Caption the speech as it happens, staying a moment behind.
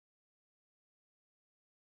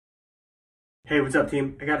Hey, what's up,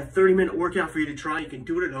 team? I got a 30-minute workout for you to try. You can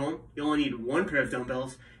do it at home. You only need one pair of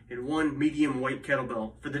dumbbells and one medium weight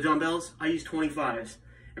kettlebell. For the dumbbells, I use 25s.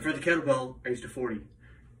 And for the kettlebell, I used a 40.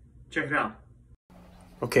 Check it out.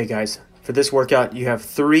 Okay, guys. For this workout, you have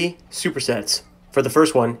 3 supersets. For the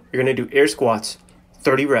first one, you're going to do air squats,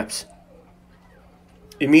 30 reps.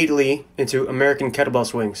 Immediately into American kettlebell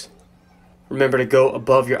swings. Remember to go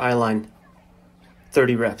above your eye line,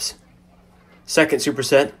 30 reps. Second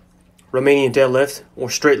superset, Romanian deadlift or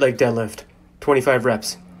straight leg deadlift, 25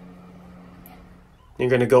 reps. You're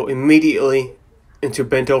going to go immediately into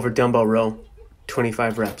bent over dumbbell row,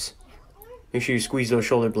 25 reps. Make sure you squeeze those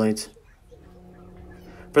shoulder blades.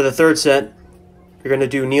 For the third set, you're going to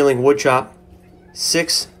do kneeling woodchop,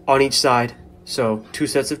 6 on each side, so 2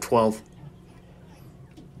 sets of 12.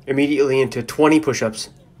 Immediately into 20 push-ups.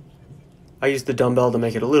 I use the dumbbell to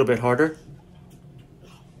make it a little bit harder.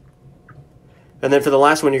 And then for the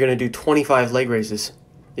last one, you're going to do 25 leg raises.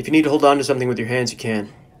 If you need to hold on to something with your hands, you can.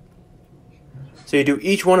 So you do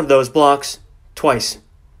each one of those blocks twice.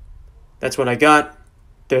 That's what I got.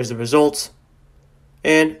 There's the results.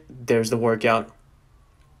 And there's the workout.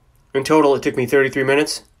 In total, it took me 33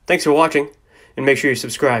 minutes. Thanks for watching. And make sure you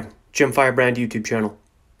subscribe. Jim Firebrand YouTube channel.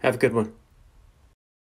 Have a good one.